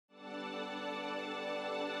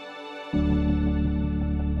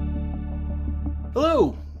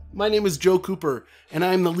Hello, my name is Joe Cooper, and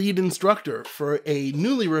I'm the lead instructor for a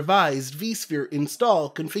newly revised vSphere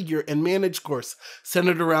install, configure, and manage course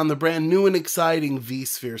centered around the brand new and exciting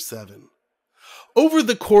vSphere 7. Over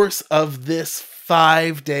the course of this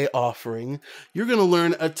 5-day offering, you're going to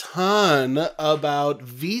learn a ton about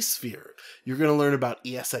vSphere. You're going to learn about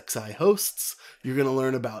ESXi hosts, you're going to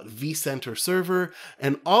learn about vCenter Server,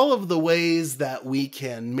 and all of the ways that we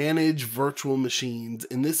can manage virtual machines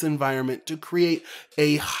in this environment to create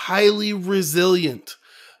a highly resilient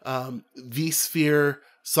vSphere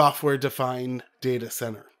software-defined data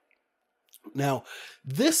center. Now,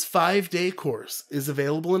 this 5-day course is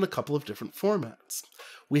available in a couple of different formats.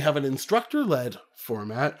 We have an instructor-led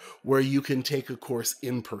format where you can take a course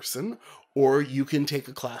in person or you can take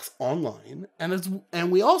a class online.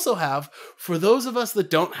 And we also have, for those of us that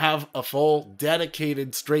don't have a full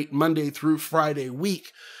dedicated straight Monday through Friday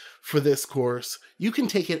week for this course, you can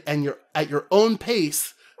take it at your own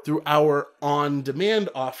pace through our on-demand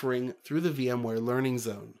offering through the VMware Learning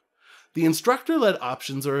Zone. The instructor-led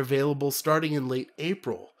options are available starting in late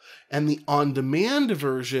April, and the on-demand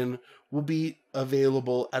version will be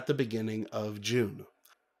available at the beginning of June.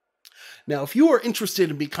 Now, if you are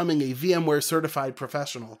interested in becoming a VMware certified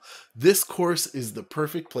professional, this course is the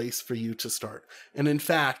perfect place for you to start. And in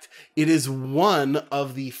fact, it is one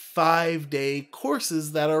of the 5-day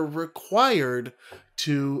courses that are required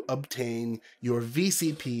to obtain your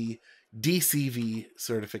VCP DCV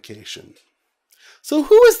certification. So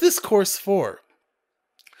who is this course for?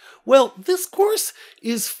 Well, this course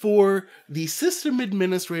is for the system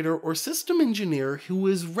administrator or system engineer who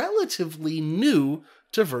is relatively new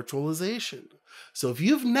to virtualization. So if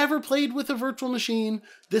you've never played with a virtual machine,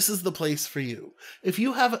 this is the place for you. If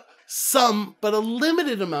you have some, but a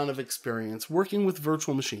limited amount of experience working with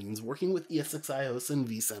virtual machines, working with ESXi hosts and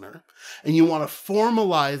vCenter, and you want to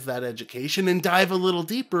formalize that education and dive a little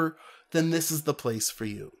deeper, then this is the place for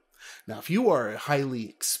you. Now, if you are a highly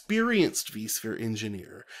experienced vSphere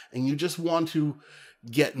engineer and you just want to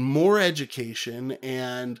get more education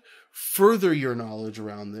and further your knowledge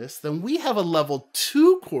around this, then we have a level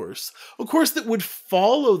 2 course, a course that would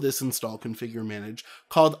follow this install, configure, manage,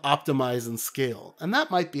 called Optimize and Scale. And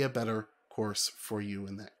that might be a better course for you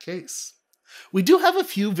in that case. We do have a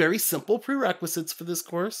few very simple prerequisites for this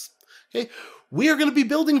course. Okay, we are going to be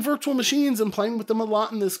building virtual machines and playing with them a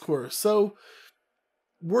lot in this course. So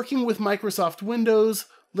working with Microsoft Windows,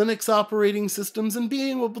 Linux operating systems, and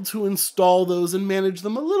being able to install those and manage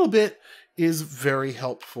them a little bit is very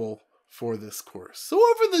helpful for this course. So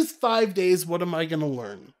over these 5 days, what am I going to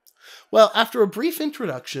learn? Well, after a brief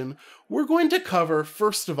introduction, we're going to cover,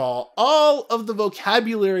 first of all of the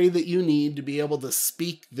vocabulary that you need to be able to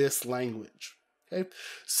speak this language. Okay,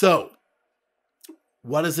 so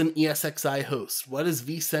what is an ESXi host? What is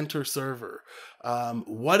vCenter Server?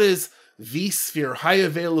 What is vSphere High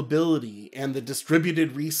Availability and the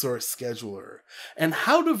Distributed Resource Scheduler? And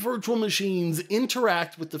how do virtual machines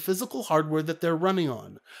interact with the physical hardware that they're running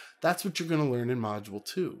on? That's what you're going to learn in Module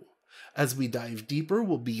 2. As we dive deeper,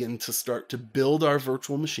 we'll begin to start to build our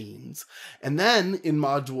virtual machines. And then in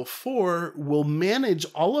Module 4, we'll manage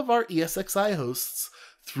all of our ESXi hosts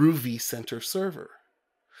through vCenter Server.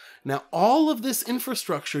 Now, all of this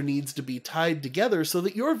infrastructure needs to be tied together so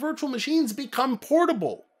that your virtual machines become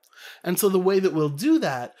portable. And so the way that we'll do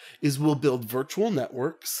that is we'll build virtual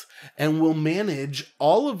networks and we'll manage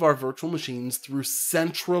all of our virtual machines through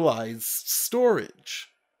centralized storage.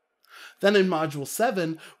 Then in Module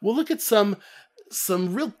 7, we'll look at some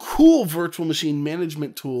real cool virtual machine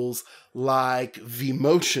management tools like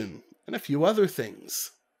vMotion and a few other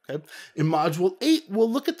things. Okay. In Module 8,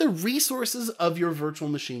 we'll look at the resources of your virtual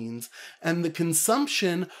machines and the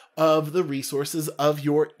consumption of the resources of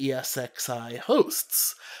your ESXi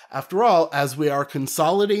hosts. After all, as we are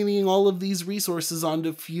consolidating all of these resources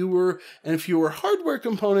onto fewer and fewer hardware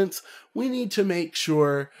components, we need to make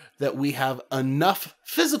sure that we have enough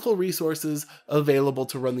physical resources available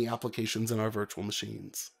to run the applications in our virtual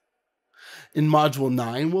machines. In Module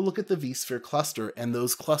 9, we'll look at the vSphere cluster and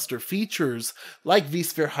those cluster features like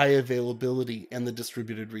vSphere High Availability and the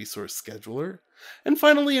Distributed Resource Scheduler. And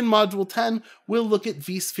finally, in Module 10, we'll look at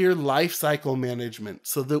vSphere Lifecycle Management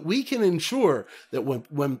so that we can ensure that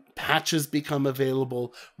when patches become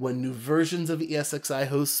available, when new versions of ESXi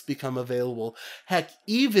hosts become available, heck,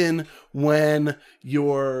 even when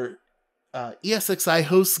your ESXi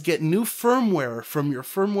hosts get new firmware from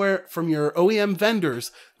your OEM vendors,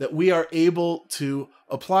 that we are able to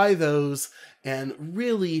apply those and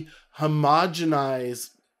really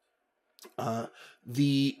homogenize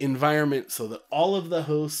the environment so that all of the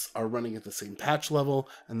hosts are running at the same patch level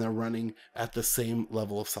and they're running at the same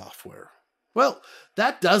level of software. Well,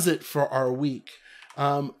 that does it for our week.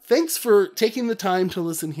 Thanks for taking the time to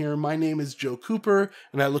listen here. My name is Joe Cooper,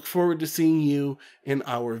 and I look forward to seeing you in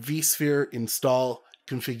our vSphere install,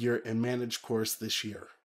 configure, and manage course this year.